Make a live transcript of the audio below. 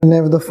In the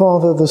name of the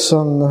Father, the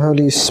Son, the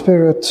Holy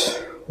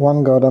Spirit,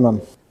 one God,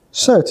 amen.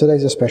 So,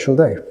 today's a special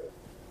day.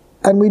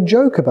 And we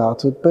joke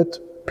about it, but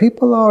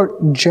people are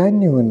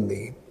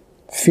genuinely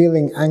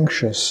feeling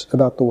anxious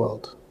about the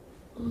world.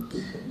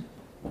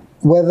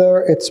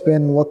 Whether it's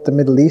been what the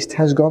Middle East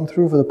has gone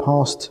through for the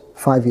past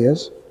 5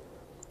 years,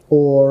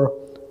 or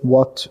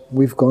what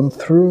we've gone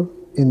through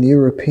in the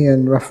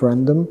European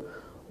referendum,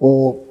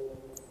 or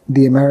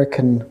the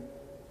American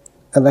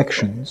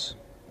elections,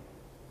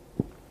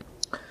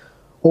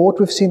 or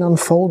what we've seen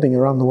unfolding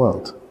around the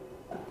world.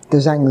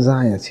 There's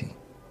anxiety.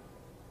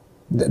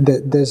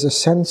 There's a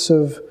sense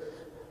of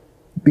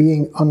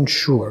being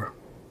unsure.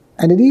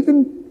 And it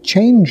even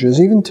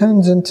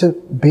turns into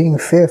being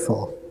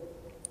fearful.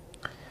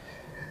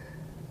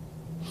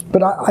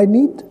 But I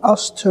need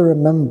us to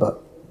remember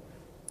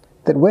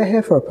that we're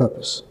here for a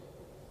purpose.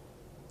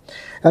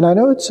 And I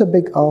know it's a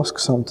big ask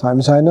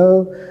sometimes. I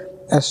know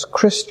as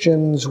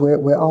Christians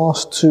we're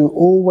asked to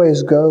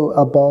always go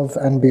above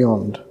and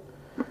beyond.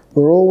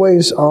 We're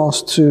always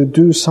asked to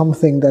do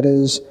something that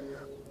is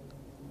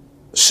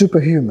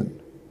superhuman.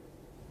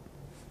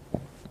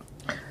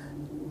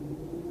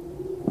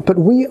 But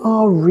we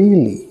are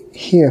really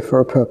here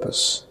for a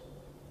purpose.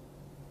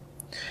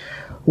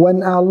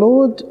 When our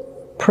Lord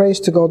prays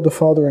to God the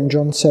Father in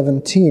John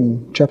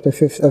 17,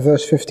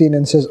 verse 15,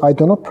 and says, "I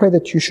do not pray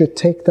that you should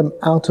take them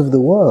out of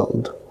the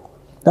world,"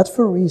 that's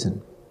for a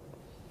reason.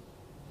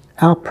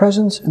 Our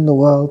presence in the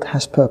world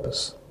has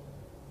purpose.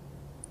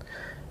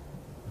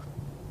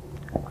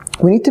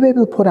 We need to be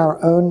able to put our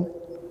own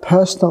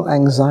personal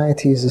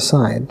anxieties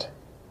aside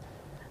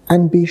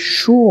and be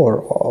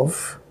sure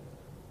of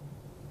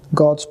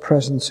God's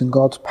presence and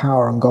God's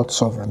power and God's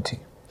sovereignty.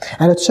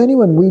 And it's only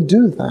when we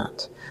do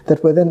that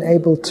that we're then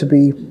able to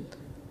be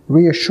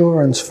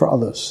reassurance for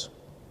others.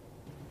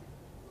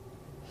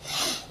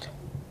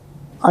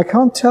 I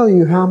can't tell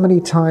you how many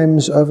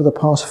times over the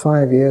past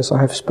 5 years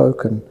I have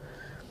spoken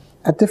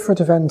at different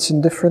events,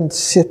 in different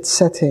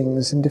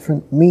settings, in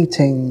different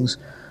meetings,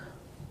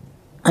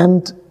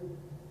 and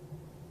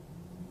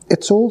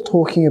it's all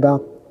talking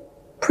about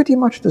pretty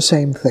much the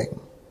same thing.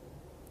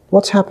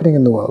 What's happening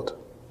in the world?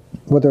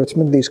 Whether it's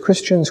Middle East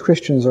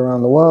Christians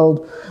around the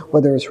world,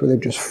 whether it's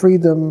religious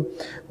freedom,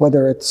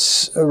 whether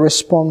it's a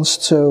response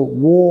to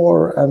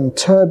war and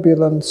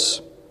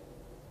turbulence.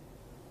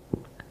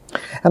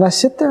 And I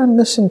sit there and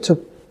listen to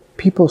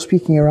people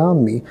speaking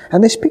around me,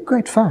 and they speak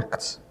great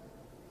facts.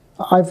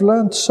 I've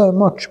learned so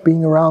much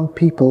being around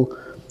people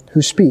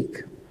who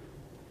speak.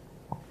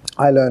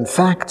 I learn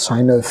facts,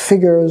 I know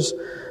figures,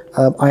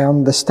 I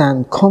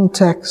understand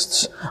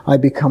contexts, I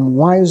become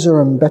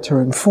wiser and better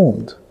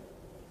informed.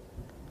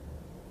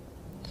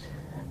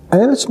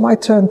 And then it's my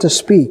turn to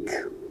speak.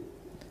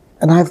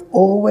 And I've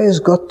always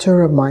got to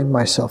remind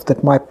myself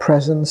that my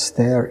presence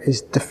there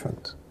is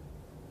different.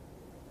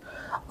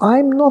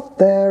 I'm not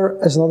there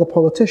as another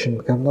politician,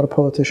 because I'm not a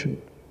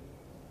politician.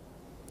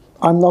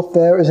 I'm not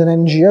there as an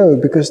NGO,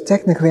 because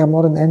technically I'm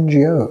not an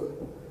NGO.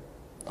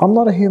 I'm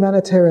not a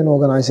humanitarian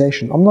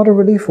organization. I'm not a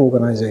relief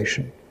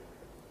organization.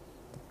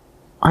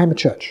 I'm a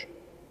church.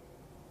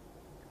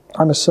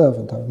 I'm a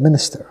servant, I'm a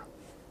minister.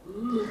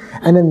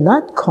 And in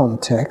that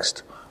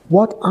context,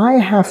 what I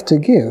have to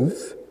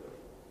give,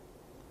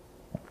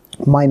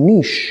 my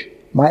niche,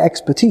 my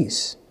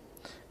expertise,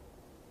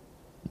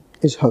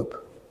 is hope.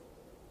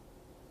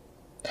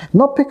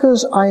 Not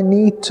because I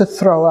need to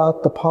throw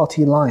out the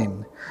party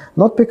line,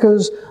 not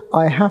because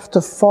I have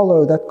to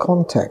follow that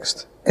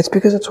context. It's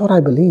because it's what I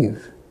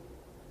believe.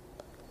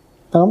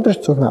 And I'm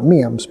just talking about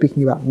me. I'm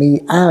speaking about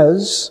me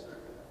as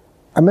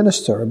a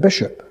minister, a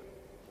bishop,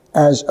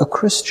 as a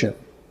Christian.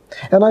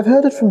 And I've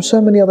heard it from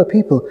so many other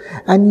people,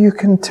 and you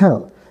can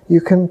tell.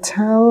 You can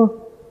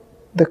tell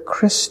the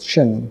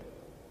Christian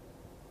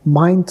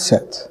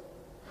mindset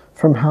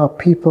from how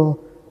people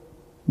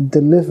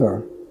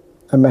deliver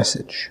a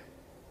message.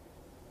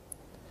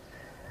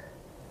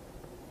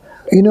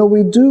 You know,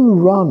 we do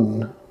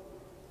run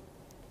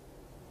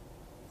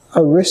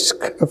a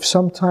risk of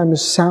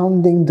sometimes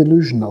sounding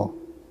delusional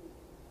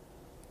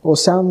or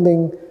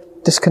sounding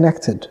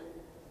disconnected,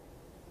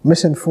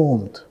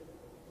 misinformed,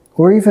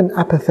 or even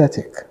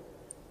apathetic.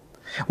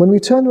 When we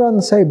turn around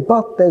and say,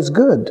 but there's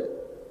good,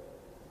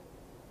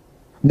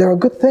 there are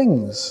good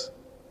things.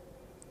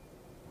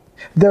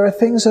 There are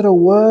things that are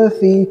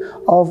worthy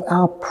of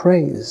our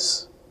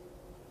praise.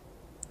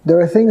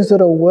 There are things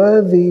that are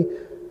worthy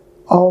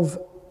of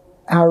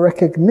our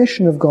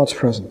recognition of God's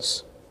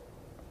presence.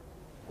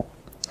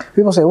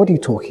 People say, what are you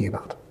talking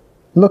about?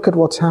 Look at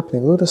what's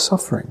happening. Look at the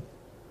suffering.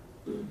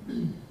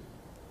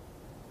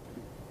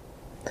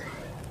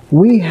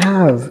 We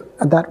have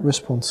that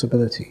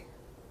responsibility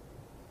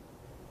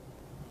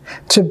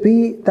to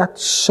be that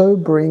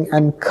sobering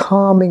and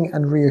calming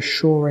and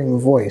reassuring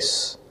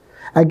voice.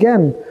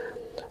 Again,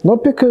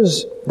 not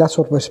because that's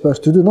what we're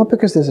supposed to do, not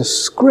because there's a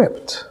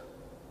script,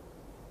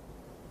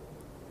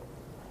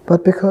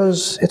 but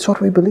because it's what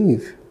we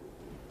believe.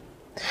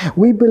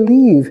 We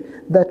believe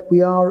that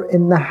we are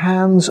in the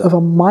hands of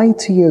a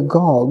mightier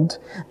God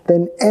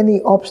than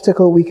any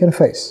obstacle we can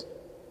face.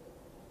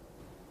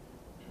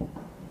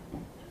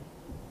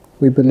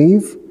 We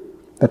believe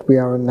that we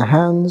are in the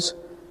hands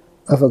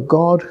of a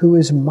God who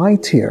is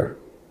mightier,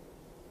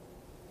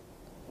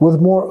 with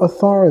more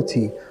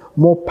authority,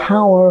 more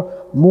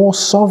power, more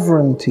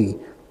sovereignty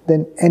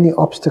than any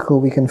obstacle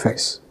we can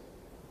face.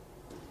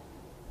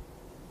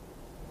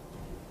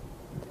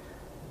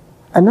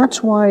 And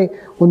that's why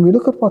when we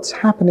look at what's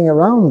happening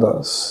around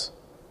us,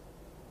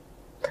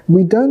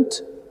 we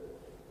don't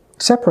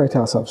separate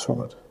ourselves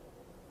from it.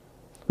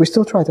 We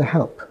still try to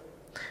help.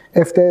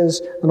 If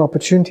there's an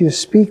opportunity to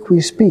speak,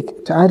 we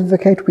speak. To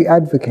advocate, we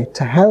advocate.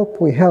 To help,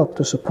 we help.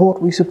 To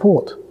support, we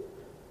support.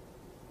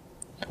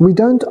 We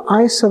don't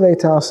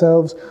isolate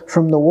ourselves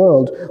from the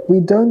world.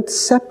 We don't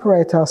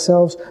separate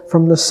ourselves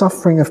from the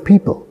suffering of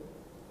people.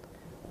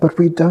 But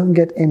we don't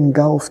get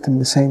engulfed in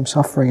the same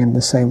suffering in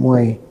the same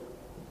way.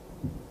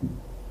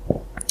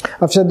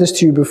 I've said this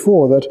to you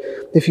before, that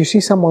if you see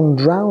someone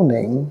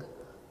drowning,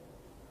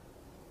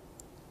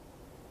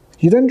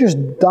 you don't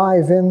just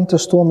dive into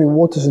stormy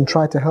waters and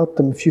try to help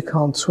them if you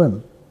can't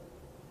swim.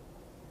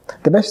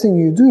 The best thing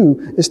you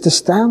do is to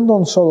stand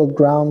on solid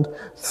ground,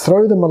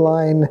 throw them a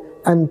line,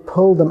 and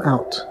pull them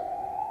out.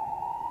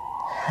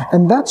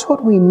 And that's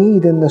what we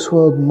need in this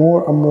world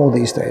more and more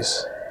these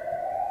days.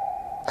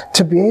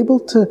 To be able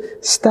to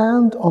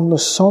stand on the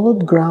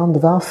solid ground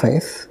of our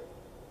faith,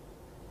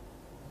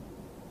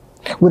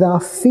 with our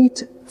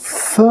feet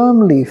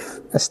firmly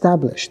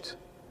established,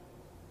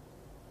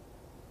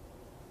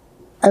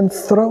 and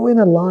throw in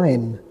a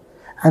line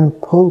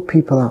and pull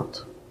people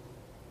out.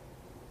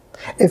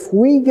 If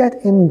we get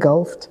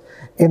engulfed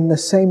in the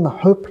same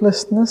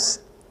hopelessness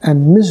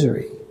and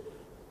misery,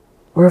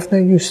 we're of no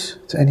use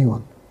to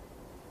anyone.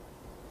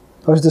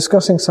 I was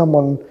discussing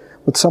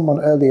with someone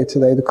earlier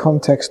today the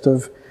context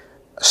of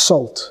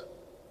salt.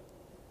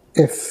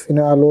 If,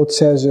 our Lord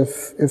says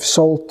if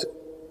salt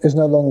is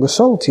no longer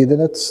salty, then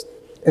it's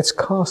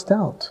cast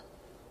out.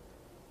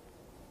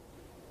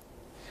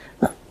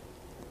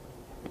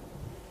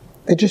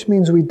 It just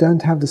means we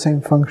don't have the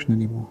same function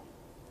anymore.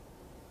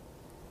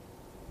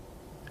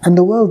 And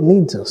the world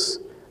needs us.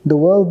 The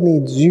world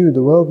needs you.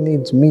 The world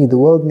needs me. The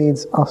world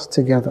needs us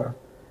together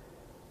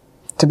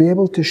to be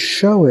able to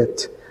show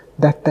it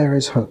that there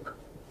is hope.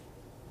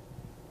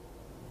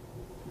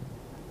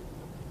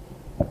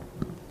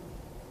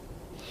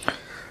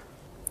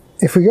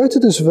 If we go to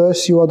this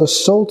verse, you are the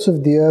salt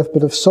of the earth,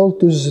 but if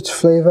salt loses its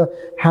flavor,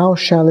 how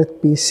shall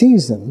it be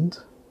seasoned?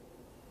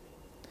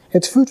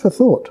 It's food for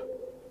thought.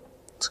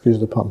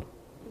 Excuse the pun.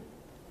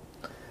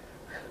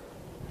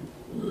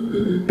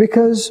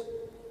 Because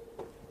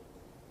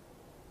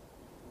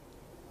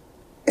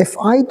if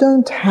I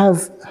don't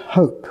have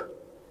hope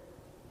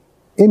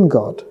in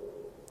God,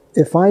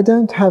 if I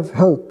don't have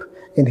hope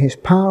in His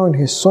power and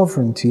His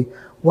sovereignty,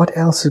 what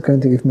else is going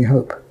to give me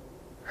hope?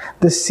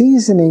 The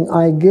seasoning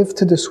I give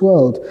to this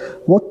world,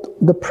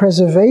 the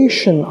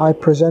preservation I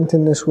present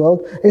in this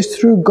world, is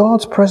through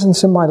God's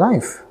presence in my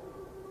life.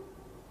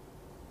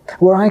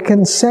 Where I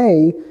can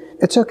say,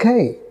 it's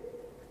okay.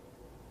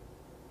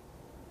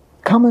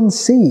 Come and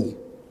see.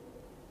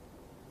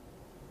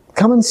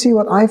 Come and see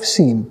what I've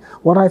seen,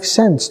 what I've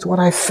sensed, what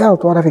I've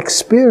felt, what I've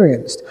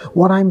experienced,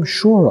 what I'm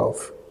sure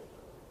of.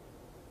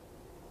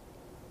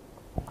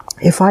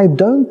 If I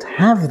don't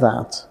have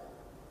that,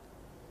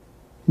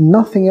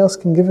 nothing else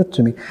can give it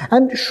to me.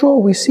 And sure,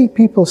 we see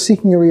people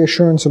seeking a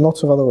reassurance in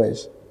lots of other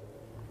ways.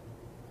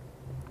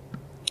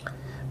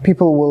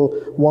 People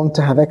will want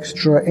to have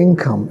extra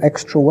income,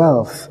 extra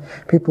wealth.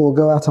 People will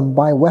go out and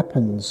buy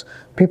weapons.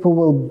 People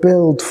will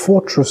build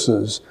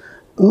fortresses.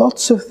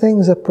 Lots of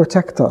things that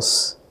protect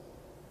us.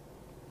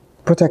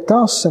 Protect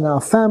us and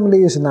our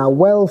families and our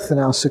wealth and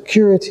our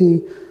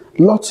security.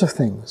 Lots of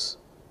things.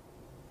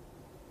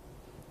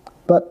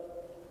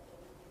 But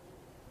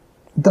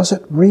does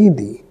it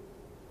really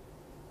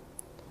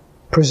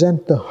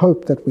present the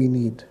hope that we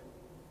need?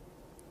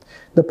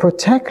 The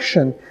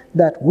protection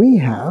that we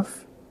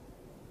have,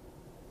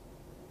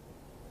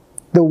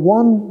 the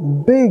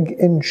one big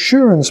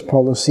insurance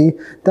policy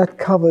that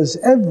covers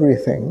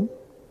everything,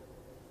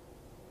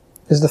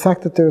 is the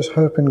fact that there's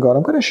hope in God.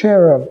 I'm going to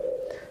share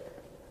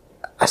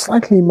a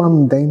slightly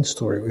mundane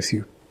story with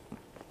you.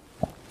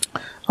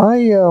 I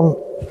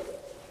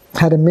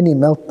had a mini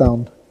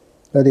meltdown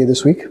earlier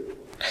this week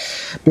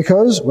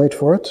because, wait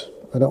for it,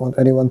 I don't want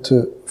anyone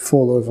to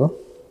fall over,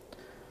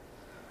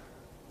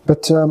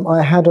 but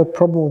I had a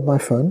problem with my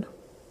phone,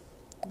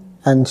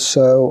 and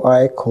so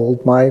I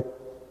called my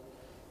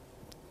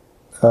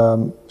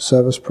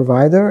service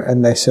provider,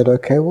 and they said,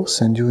 okay, we'll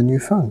send you a new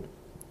phone.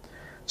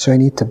 So I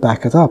need to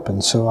back it up,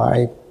 and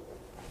so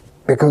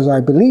because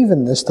I believe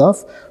in this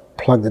stuff,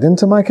 plugged it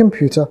into my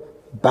computer,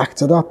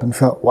 backed it up, and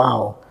felt,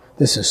 wow,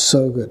 this is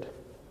so good.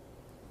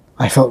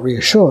 I felt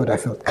reassured, I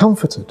felt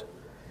comforted.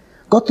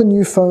 Got the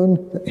new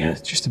phone,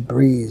 it's just a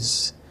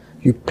breeze.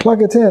 You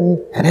plug it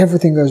in, and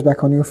everything goes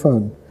back on your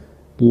phone.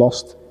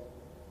 Lost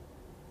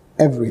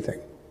everything.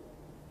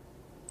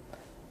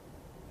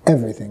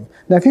 Everything.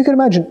 Now, if you can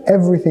imagine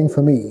everything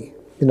for me,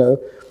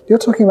 you're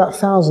talking about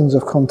thousands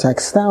of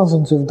contacts,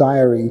 thousands of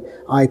diary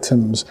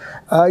items.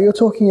 You're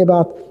talking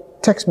about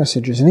text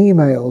messages and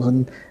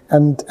emails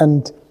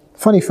and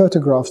funny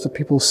photographs that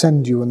people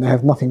send you when they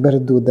have nothing better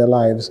to do with their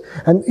lives.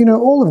 And,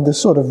 all of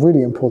this sort of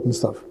really important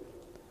stuff.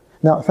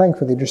 Now,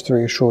 thankfully, just to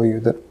reassure you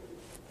that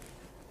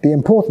the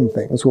important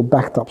things were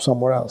backed up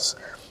somewhere else.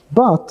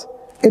 But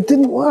it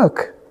didn't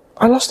work.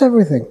 I lost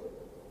everything.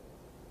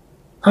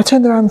 I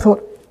turned around and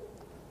thought,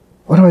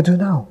 what do I do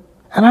now?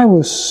 And I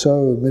was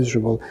so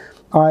miserable.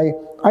 I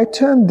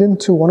turned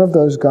into one of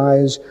those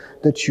guys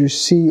that you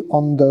see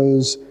on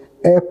those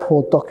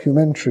airport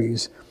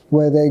documentaries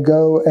where they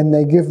go and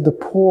they give the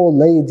poor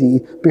lady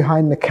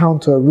behind the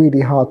counter a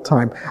really hard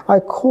time. I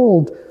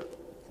called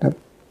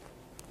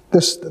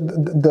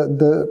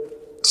the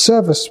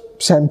service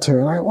center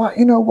and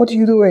what are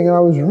you doing? And I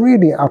was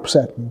really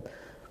upset.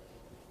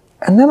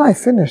 And then I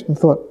finished and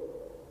thought,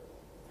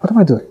 what am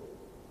I doing?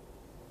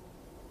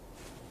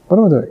 What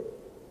am I doing?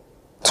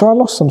 So I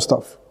lost some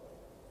stuff.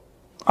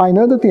 I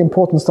know that the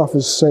important stuff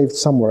is saved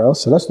somewhere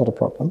else, so that's not a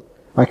problem.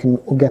 I can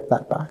get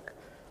that back.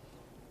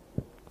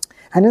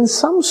 And in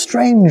some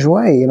strange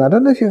way, and I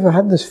don't know if you've ever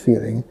had this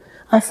feeling,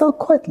 I felt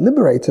quite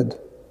liberated.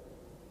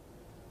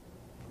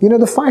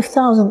 The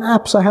 5,000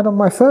 apps I had on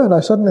my phone, I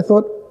suddenly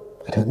thought,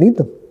 I don't need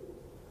them.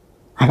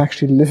 I'm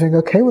actually living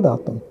okay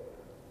without them.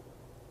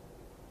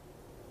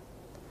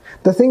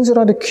 The things that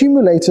I'd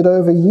accumulated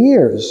over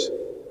years,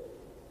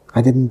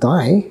 I didn't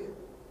die.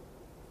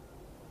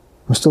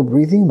 I'm still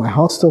breathing, my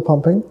heart's still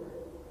pumping,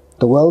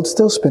 the world's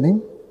still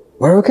spinning,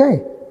 we're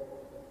okay.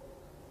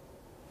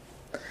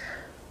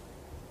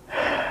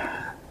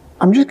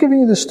 I'm just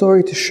giving you the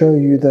story to show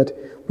you that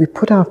we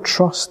put our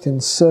trust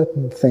in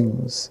certain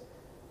things.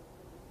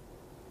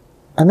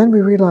 And then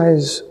we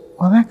realize,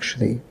 well,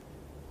 actually,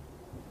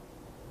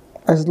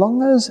 as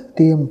long as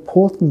the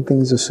important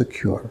things are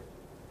secure,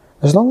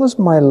 as long as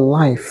my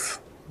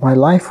life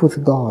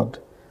with God,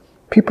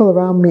 people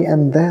around me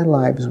and their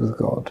lives with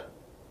God,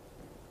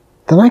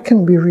 then I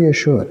can be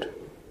reassured.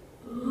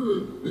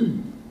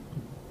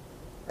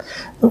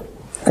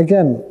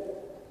 Again,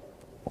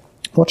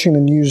 watching the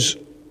news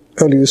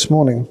early this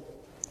morning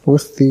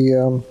with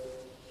the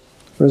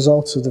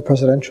results of the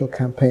presidential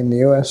campaign in the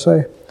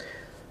USA,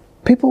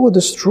 people were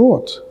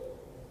distraught.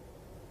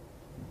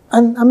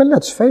 And I mean,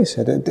 let's face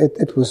it,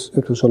 it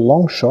was a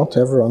long shot.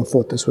 Everyone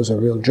thought this was a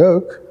real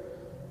joke.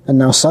 And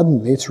now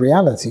suddenly it's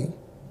reality.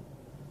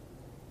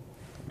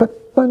 But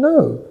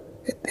no,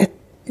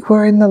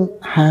 we're in the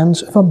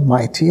hands of a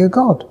mightier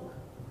God.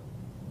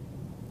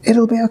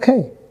 It'll be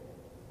okay.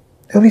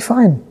 It'll be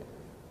fine.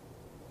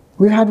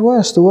 We've had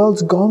worse. The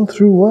world's gone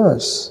through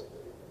worse.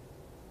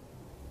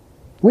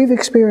 We've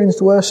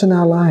experienced worse in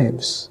our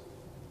lives.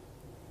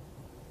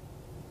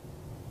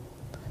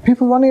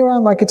 People running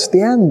around like it's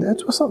the end.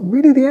 It's not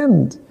really the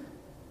end.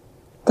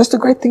 That's the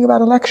great thing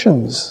about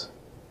elections.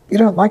 You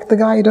don't like the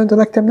guy, you don't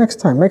elect him next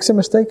time. Makes a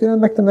mistake, you don't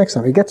elect him next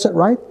time. He gets it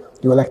right,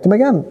 you elect him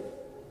again.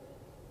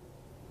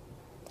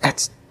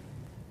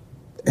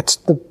 It's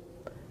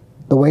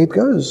the way it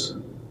goes.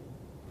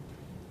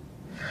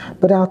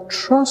 But our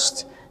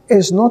trust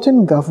is not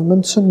in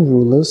governments and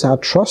rulers. Our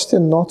trust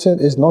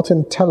is not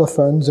in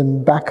telephones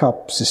and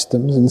backup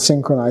systems and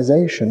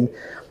synchronization.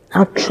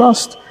 Our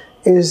trust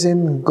is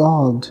in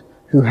God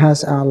who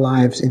has our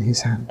lives in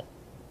His hand.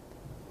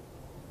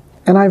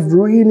 And I've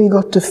really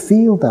got to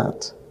feel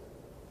that.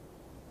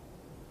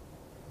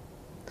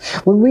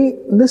 When we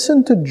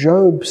listen to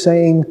Job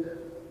saying,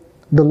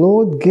 the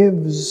Lord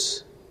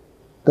gives,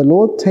 the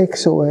Lord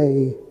takes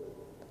away,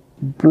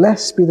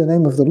 blessed be the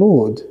name of the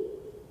Lord,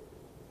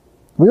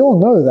 we all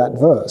know that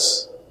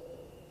verse.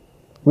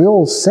 We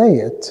all say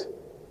it.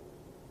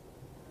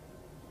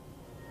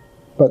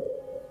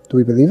 But do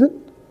we believe it?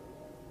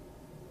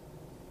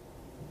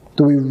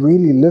 Do we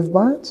really live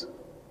by it?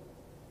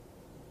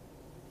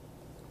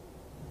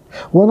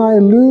 When I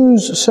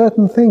lose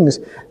certain things,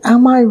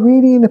 am I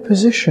really in a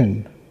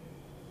position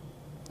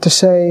to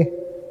say,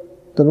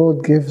 the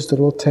Lord gives, the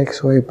Lord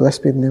takes away,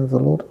 blessed be the name of the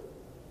Lord?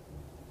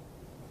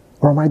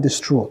 Or am I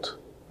distraught?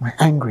 Am I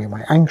angry? Am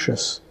I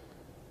anxious?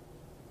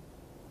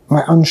 Am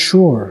I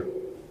unsure?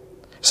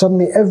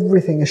 Suddenly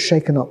everything is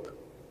shaken up.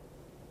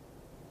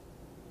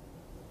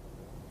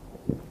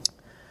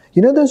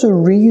 You know, there's a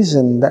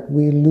reason that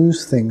we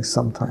lose things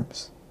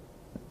sometimes.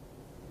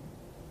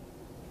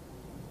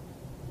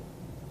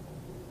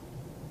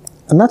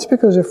 And that's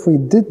because if we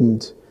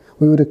didn't,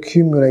 we would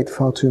accumulate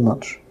far too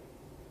much.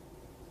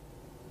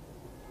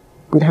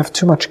 We'd have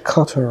too much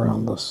clutter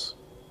around us.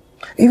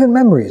 Even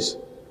memories.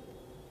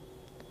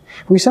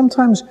 We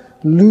sometimes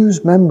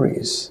lose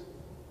memories.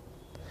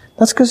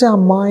 That's because our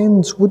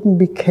minds wouldn't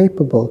be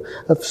capable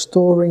of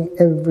storing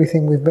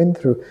everything we've been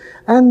through.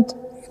 And,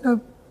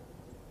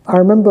 I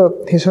remember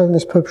His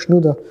Holiness Pope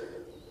Shenouda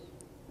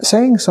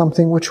saying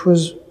something which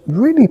was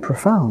really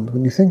profound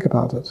when you think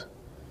about it.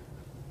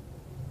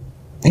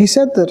 He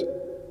said that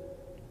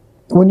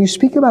when you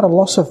speak about a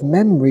loss of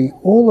memory,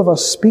 all of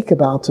us speak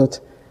about it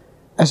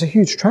as a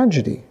huge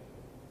tragedy.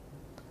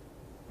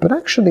 But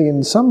actually,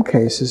 in some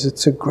cases,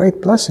 it's a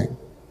great blessing.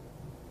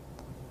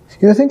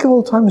 Think of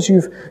all the times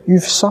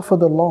you've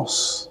suffered a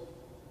loss.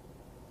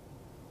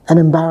 an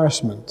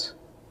embarrassment,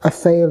 a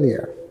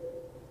failure.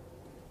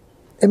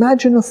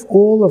 Imagine if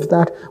all of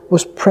that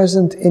was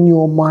present in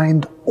your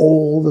mind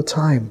all the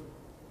time.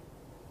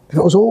 If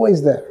it was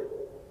always there.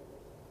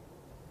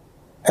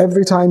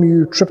 Every time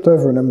you tripped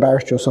over and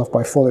embarrassed yourself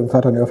by falling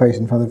flat on your face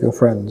in front of your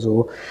friends,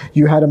 or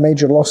you had a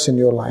major loss in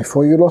your life,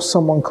 or you lost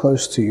someone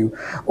close to you,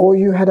 or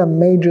you had a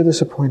major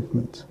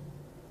disappointment.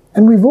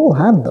 And we've all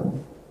had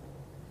them.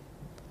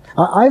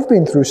 I've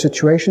been through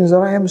situations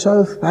that I am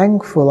so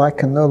thankful I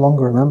can no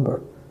longer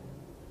remember.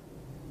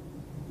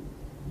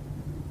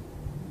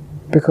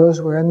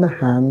 Because we're in the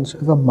hands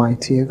of a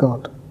mightier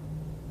God.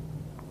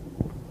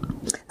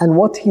 And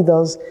what He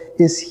does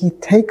is He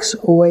takes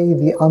away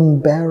the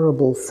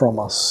unbearable from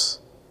us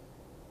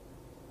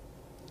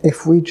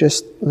if we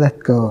just let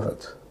go of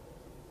it.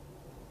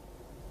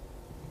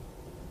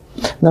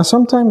 Now,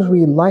 sometimes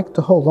we like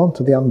to hold on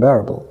to the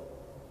unbearable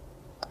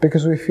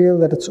because we feel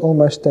that it's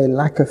almost a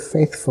lack of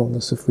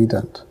faithfulness if we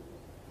don't.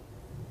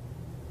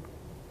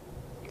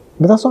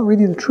 But that's not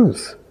really the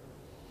truth.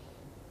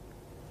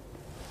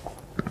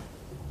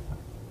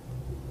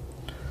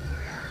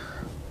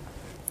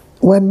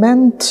 We're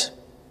meant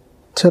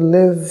to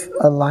live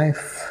a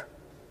life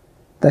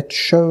that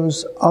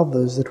shows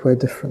others that we're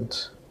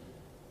different.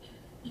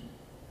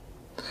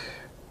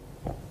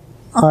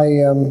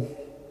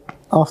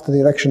 After the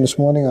election this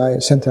morning, I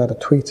sent out a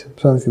tweet.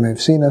 Some of you may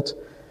have seen it.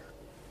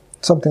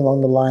 Something along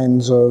the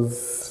lines of,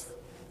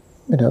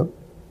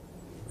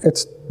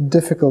 it's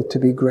difficult to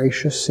be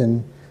gracious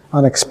in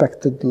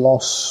unexpected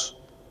loss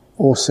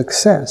or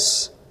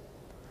success,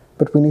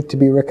 but we need to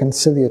be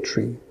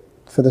reconciliatory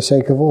for the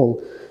sake of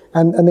all.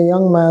 And the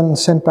young man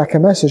sent back a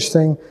message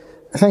saying,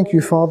 "Thank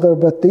you, Father,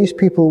 but these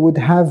people would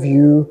have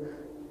you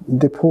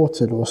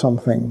deported," or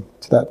something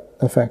to that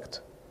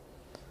effect.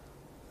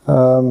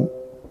 And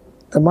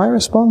my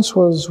response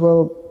was,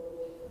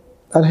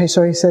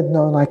 so he said,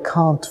 "No, and I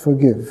can't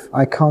forgive.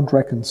 I can't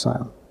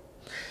reconcile."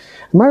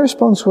 And my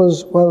response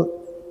was,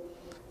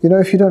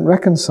 if you don't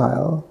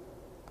reconcile,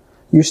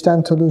 you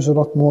stand to lose a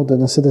lot more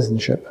than a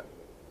citizenship.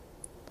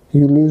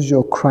 You lose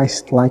your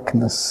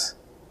Christ-likeness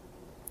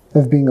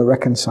of being a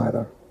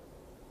reconciler.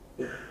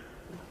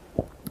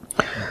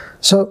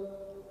 So,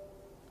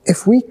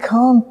 if we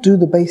can't do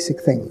the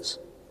basic things,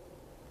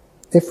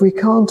 if we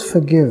can't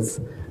forgive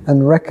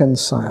and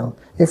reconcile,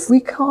 if we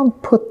can't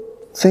put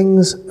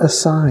things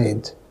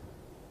aside,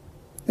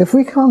 if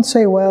we can't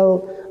say,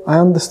 I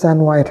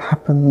understand why it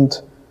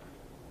happened,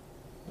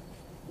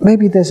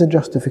 maybe there's a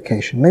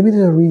justification, maybe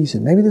there's a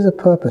reason, maybe there's a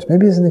purpose,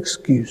 maybe there's an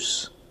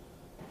excuse.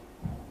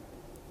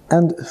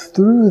 And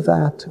through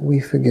that we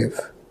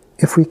forgive.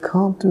 If we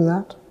can't do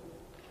that,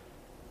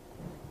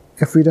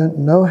 if we don't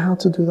know how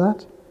to do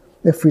that,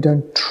 if we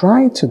don't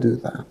try to do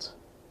that,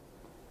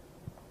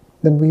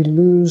 then we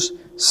lose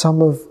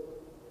some of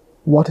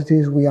what it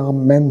is we are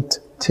meant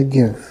to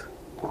give.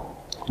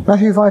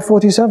 Matthew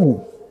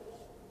 5:47.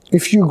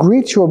 If you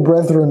greet your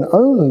brethren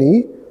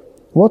only,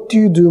 what do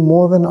you do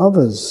more than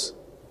others?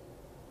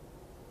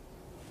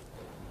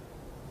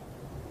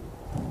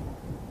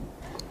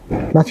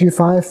 Matthew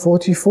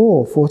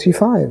 5:44,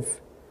 45.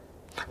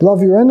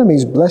 Love your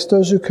enemies, bless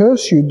those who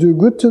curse you, do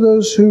good to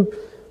those who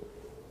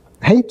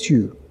hate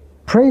you,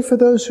 pray for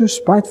those who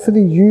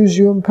spitefully use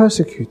you and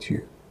persecute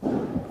you.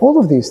 All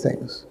of these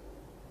things.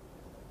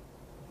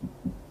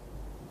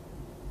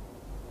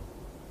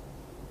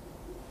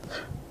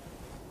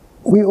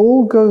 We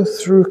all go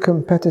through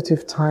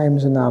competitive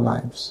times in our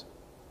lives.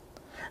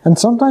 And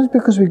sometimes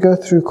because we go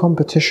through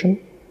competition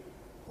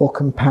or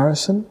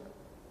comparison,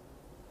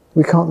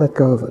 we can't let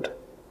go of it.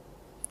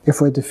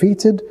 If we're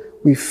defeated,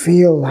 we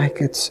feel like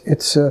it's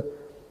a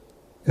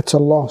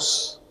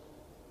loss.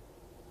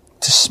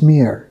 It's a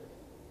smear.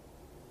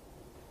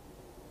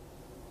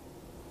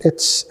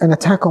 It's an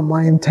attack on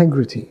my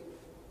integrity.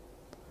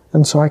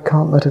 And so I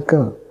can't let it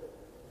go.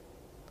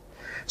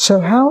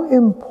 So how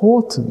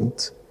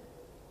important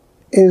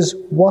is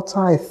what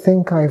I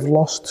think I've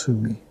lost to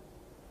me?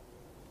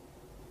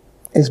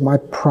 Is my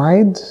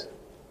pride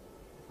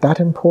that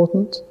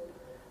important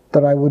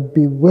that I would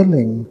be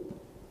willing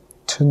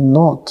to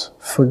not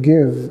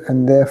forgive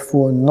and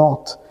therefore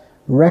not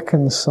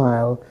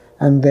reconcile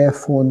and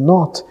therefore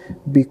not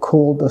be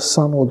called a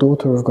son or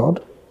daughter of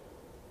God?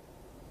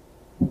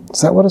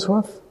 Is that what it's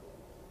worth?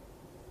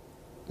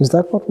 Is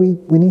that what we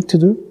need to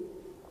do?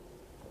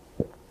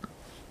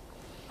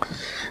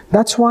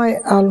 That's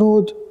why our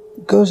Lord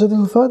goes a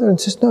little further and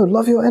says, no,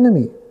 love your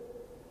enemy.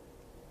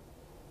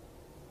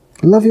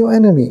 Love your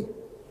enemy.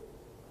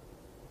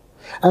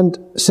 And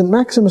St.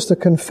 Maximus the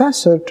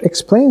Confessor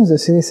explains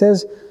this, and he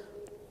says,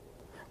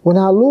 when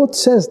our Lord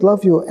says,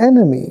 love your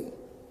enemy,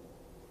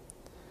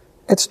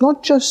 it's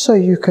not just so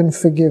you can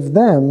forgive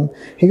them.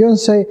 He goes and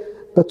say,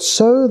 but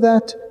so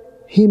that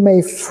He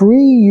may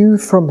free you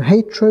from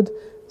hatred,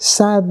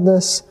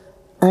 sadness,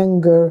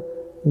 anger,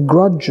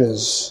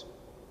 grudges.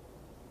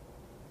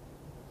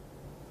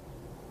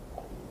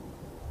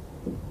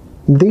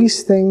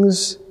 These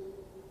things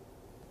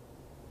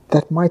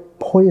that might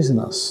poison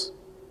us.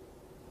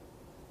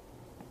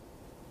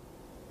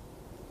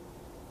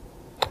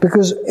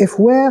 Because if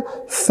we're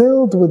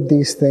filled with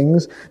these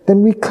things,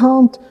 then we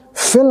can't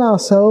fill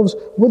ourselves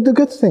with the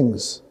good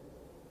things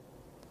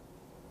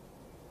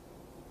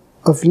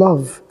of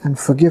love and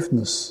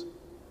forgiveness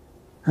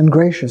and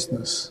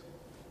graciousness.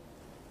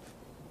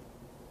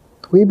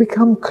 We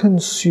become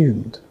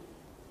consumed.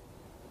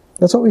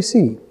 That's what we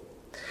see.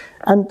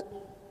 And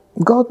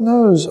God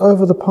knows,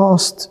 over the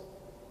past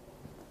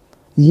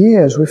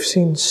years, we've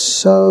seen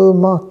so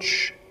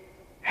much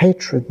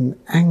hatred and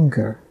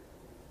anger.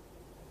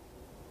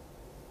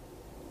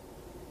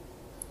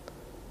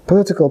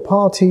 Political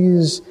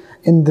parties,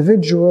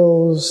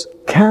 individuals,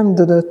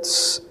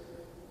 candidates,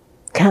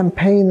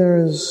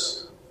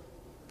 campaigners.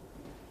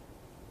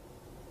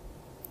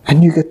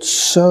 And you get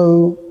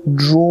so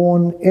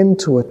drawn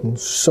into it and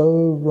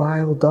so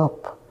riled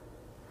up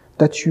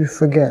that you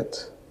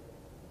forget.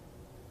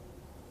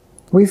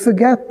 We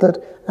forget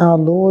that our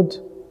Lord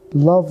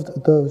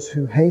loved those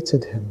who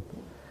hated him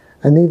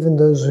and even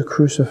those who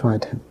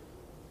crucified him.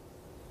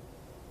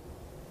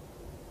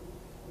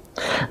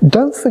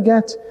 Don't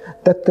forget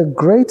that the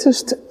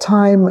greatest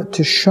time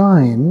to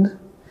shine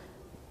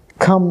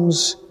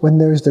comes when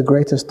there is the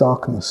greatest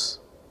darkness.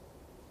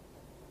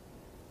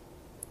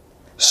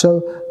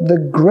 So the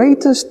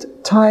greatest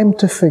time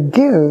to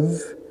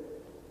forgive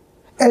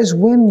is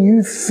when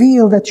you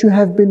feel that you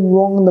have been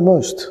wrong the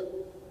most.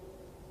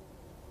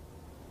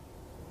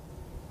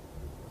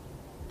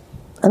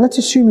 And let's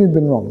assume you've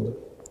been wronged.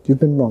 You've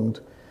been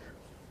wronged.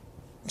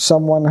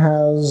 Someone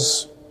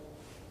has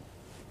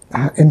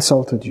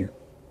insulted you.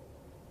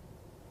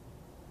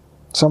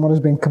 Someone has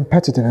been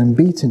competitive and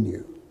beaten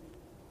you.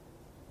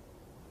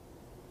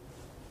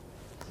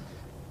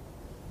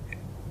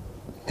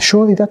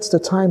 Surely that's the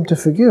time to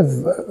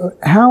forgive.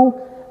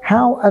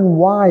 How and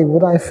why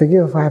would I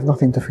forgive if I have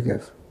nothing to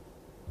forgive?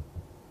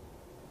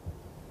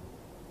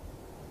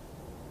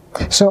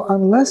 So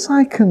unless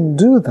I can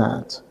do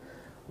that,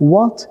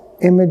 what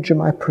image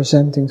am I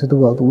presenting to the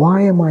world?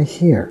 Why am I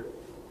here?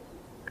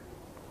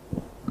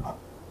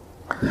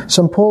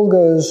 St. Paul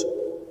goes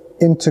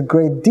into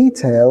great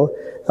detail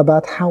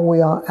about how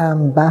we are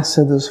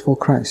ambassadors for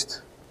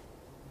Christ.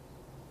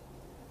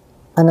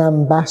 An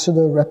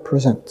ambassador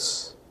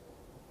represents.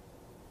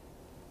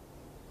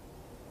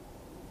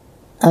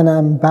 An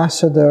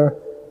ambassador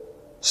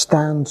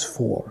stands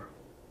for.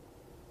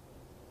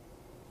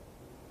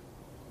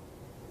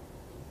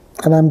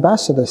 An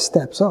ambassador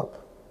steps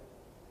up.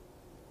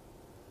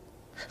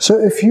 So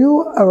if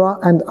you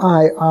and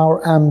I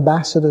are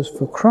ambassadors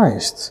for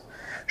Christ,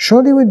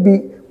 surely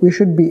we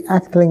should be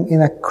acting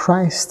in a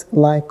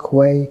Christ-like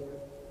way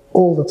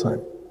all the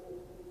time.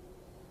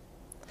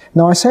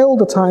 Now I say all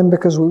the time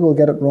because we will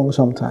get it wrong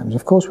sometimes.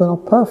 Of course, we're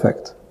not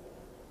perfect.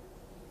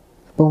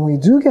 But when we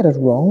do get it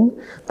wrong,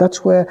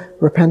 that's where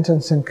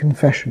repentance and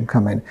confession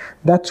come in.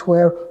 That's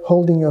where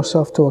holding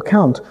yourself to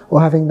account, or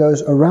having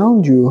those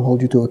around you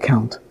hold you to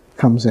account,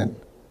 comes in.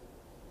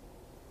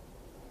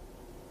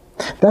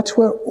 That's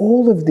where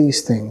all of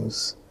these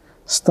things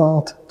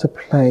start to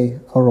play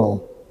a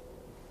role.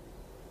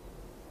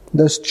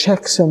 Those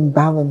checks and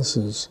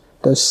balances,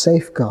 those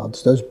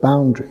safeguards, those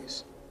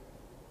boundaries.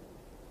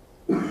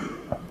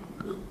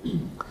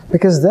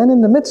 Because then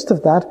in the midst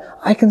of that,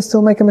 I can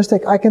still make a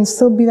mistake. I can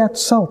still be that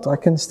salt. I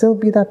can still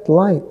be that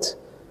light.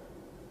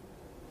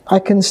 I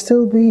can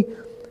still be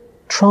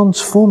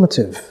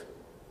transformative.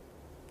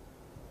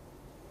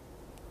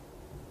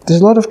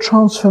 There's a lot of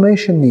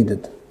transformation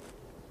needed.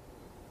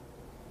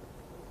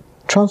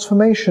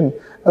 Transformation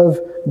of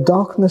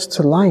darkness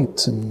to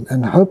light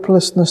and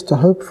hopelessness to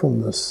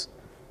hopefulness,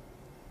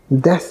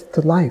 death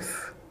to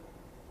life.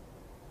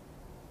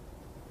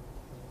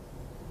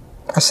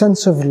 A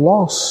sense of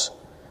loss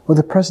with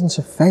the presence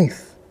of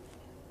faith.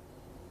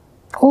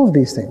 All of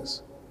these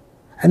things.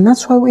 And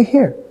that's why we're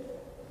here.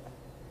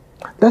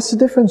 That's the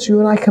difference you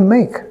and I can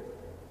make.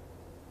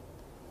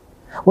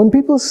 When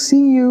people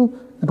see you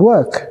at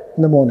work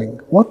in the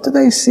morning, what do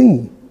they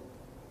see?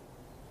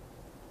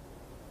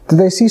 Do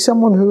they see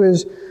someone who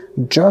is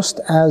just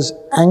as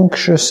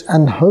anxious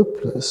and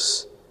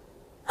hopeless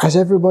as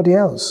everybody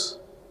else?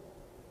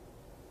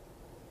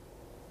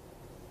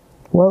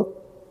 Well,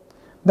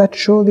 that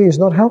surely is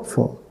not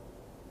helpful.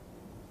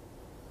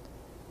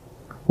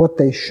 What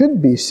they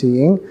should be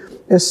seeing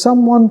is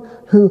someone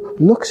who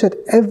looks at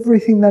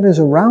everything that is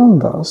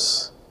around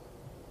us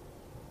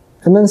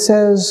and then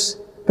says,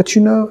 but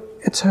you know,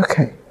 it's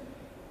okay.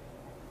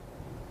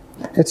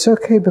 It's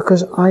okay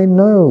because I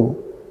know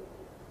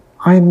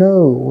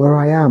where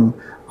I am.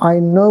 I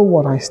know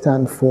what I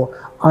stand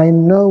for. I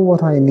know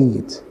what I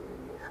need.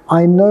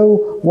 I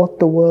know what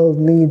the world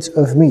needs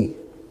of me.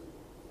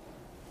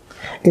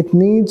 It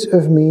needs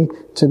of me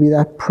to be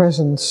that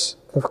presence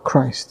of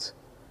Christ.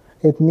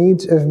 It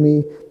needs of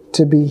me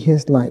to be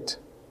His light.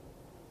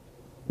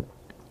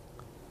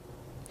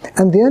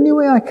 And the only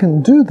way I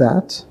can do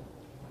that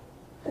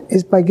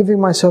is by giving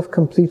myself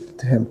completely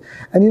to Him.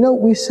 And you know,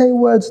 we say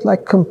words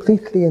like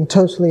completely and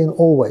totally and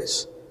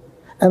always.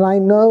 And I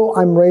know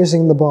I'm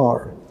raising the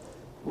bar.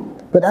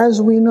 But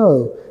as we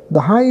know,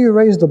 the higher you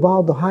raise the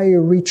bar, the higher you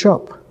reach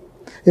up.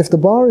 If the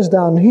bar is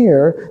down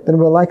here, then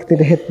we're likely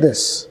to hit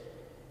this.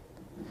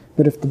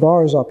 But if the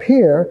bar is up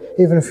here,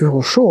 even if we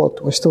fall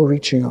short, we're still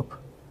reaching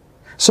up.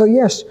 So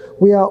yes,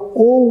 we are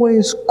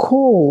always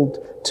called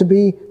to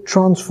be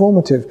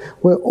transformative.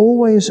 We're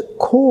always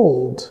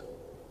called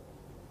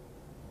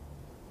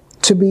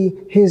to be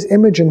His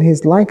image and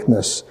His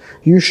likeness.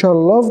 You shall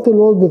love the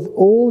Lord with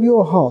all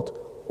your heart,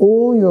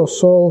 all your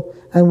soul,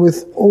 and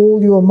with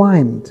all your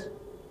mind.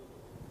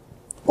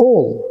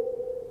 All.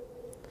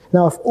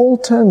 Now, if all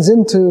turns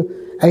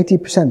into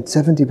 80%,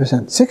 70%,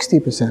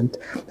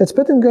 60%, that's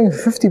better than going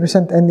for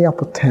 50% ending up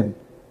with 10.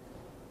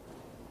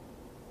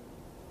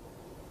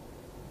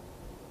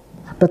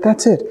 But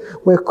that's it.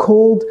 We're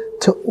called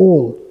to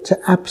all, to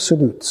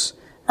absolutes,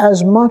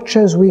 as much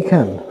as we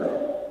can.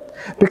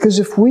 Because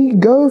if we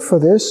go for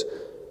this,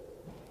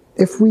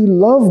 if we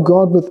love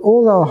God with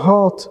all our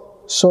heart,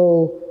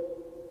 soul,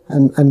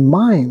 and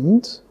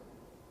mind,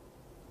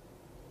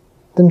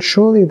 then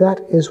surely that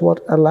is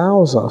what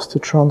allows us to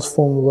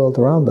transform the world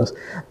around us.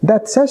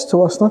 That says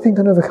to us, nothing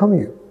can overcome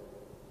you.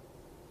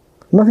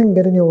 Nothing can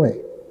get in your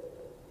way.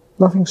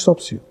 Nothing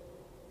stops you.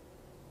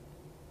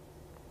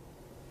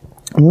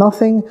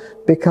 Nothing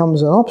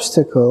becomes an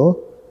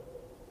obstacle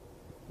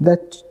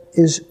that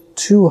is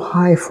too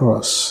high for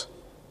us.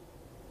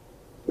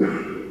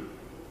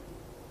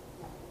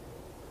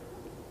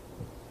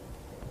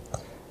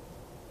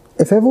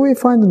 If ever we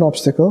find an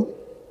obstacle,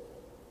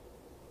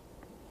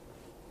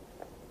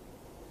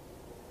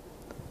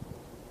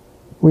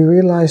 we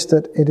realize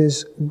that it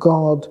is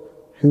God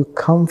who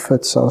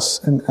comforts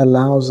us and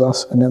allows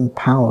us and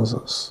empowers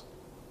us.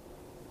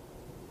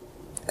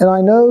 And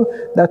I know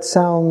that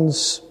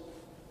sounds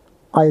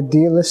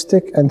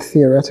idealistic and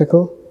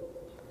theoretical,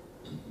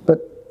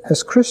 but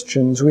as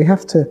Christians, we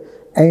have to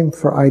aim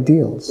for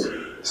ideals.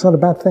 It's not a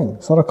bad thing.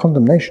 It's not a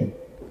condemnation.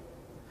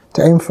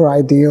 To aim for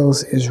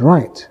ideals is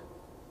right.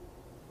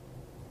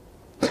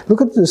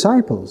 Look at the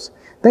disciples.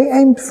 They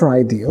aimed for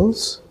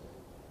ideals.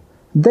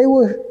 They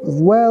were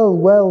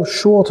well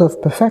short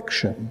of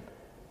perfection.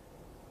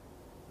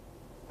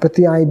 But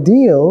the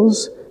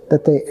ideals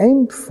that they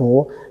aimed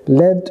for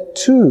led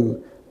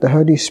to the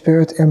Holy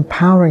Spirit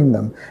empowering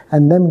them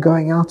and them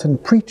going out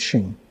and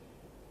preaching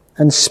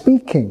and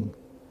speaking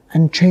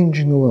and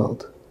changing the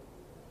world.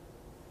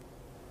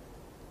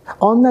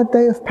 On that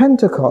day of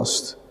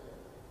Pentecost,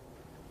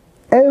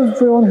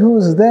 everyone who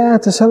was there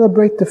to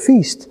celebrate the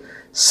feast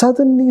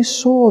suddenly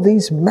saw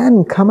these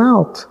men come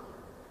out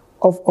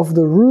of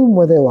the room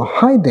where they were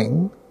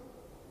hiding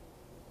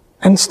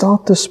and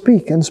start to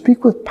speak, and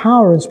speak with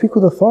power and speak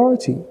with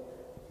authority.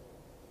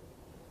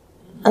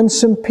 And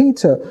St.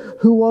 Peter,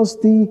 who was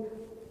the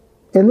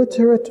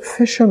illiterate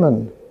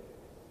fisherman,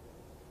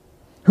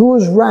 who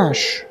was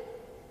rash,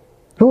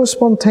 who was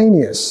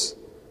spontaneous,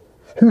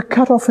 who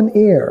cut off an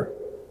ear,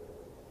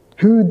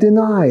 who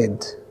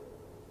denied,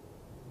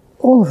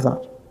 all of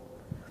that,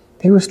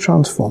 he was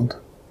transformed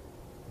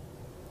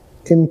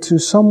into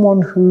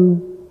someone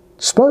who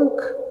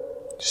spoke,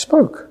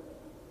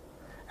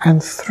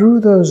 and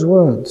through those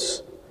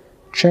words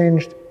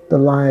changed the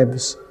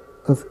lives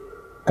of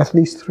at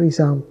least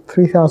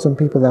 3,000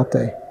 people that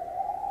day,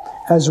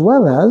 as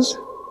well as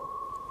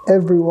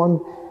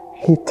everyone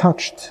he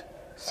touched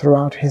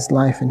throughout his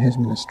life and his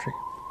ministry.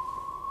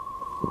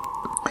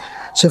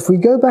 So if we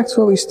go back to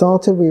where we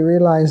started, we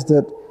realize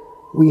that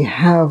we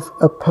have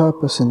a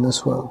purpose in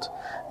this world.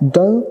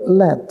 Don't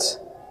let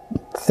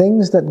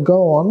things that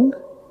go on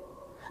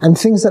and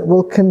things that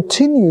will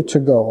continue to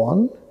go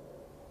on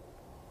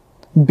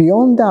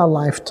beyond our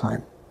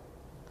lifetime,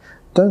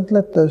 don't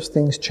let those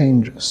things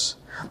change us.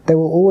 There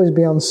will always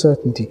be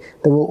uncertainty.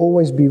 There will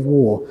always be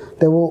war.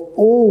 There will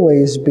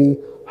always be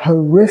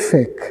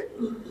horrific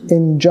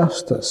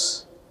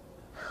injustice.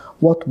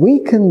 What we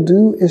can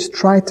do is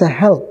try to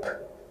help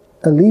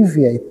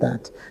alleviate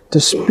that, to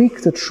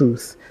speak the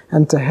truth,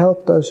 and to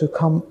help those who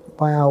come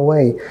by our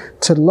way,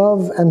 to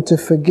love and to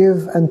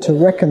forgive and to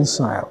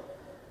reconcile.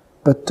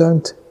 But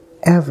don't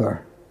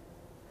ever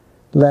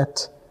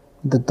let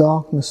the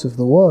darkness of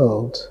the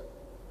world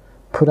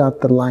put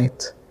out the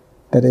light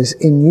that is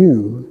in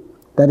you,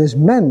 that is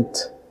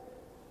meant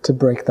to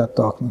break that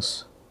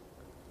darkness.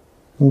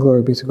 And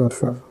glory be to God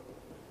forever.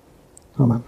 Amen.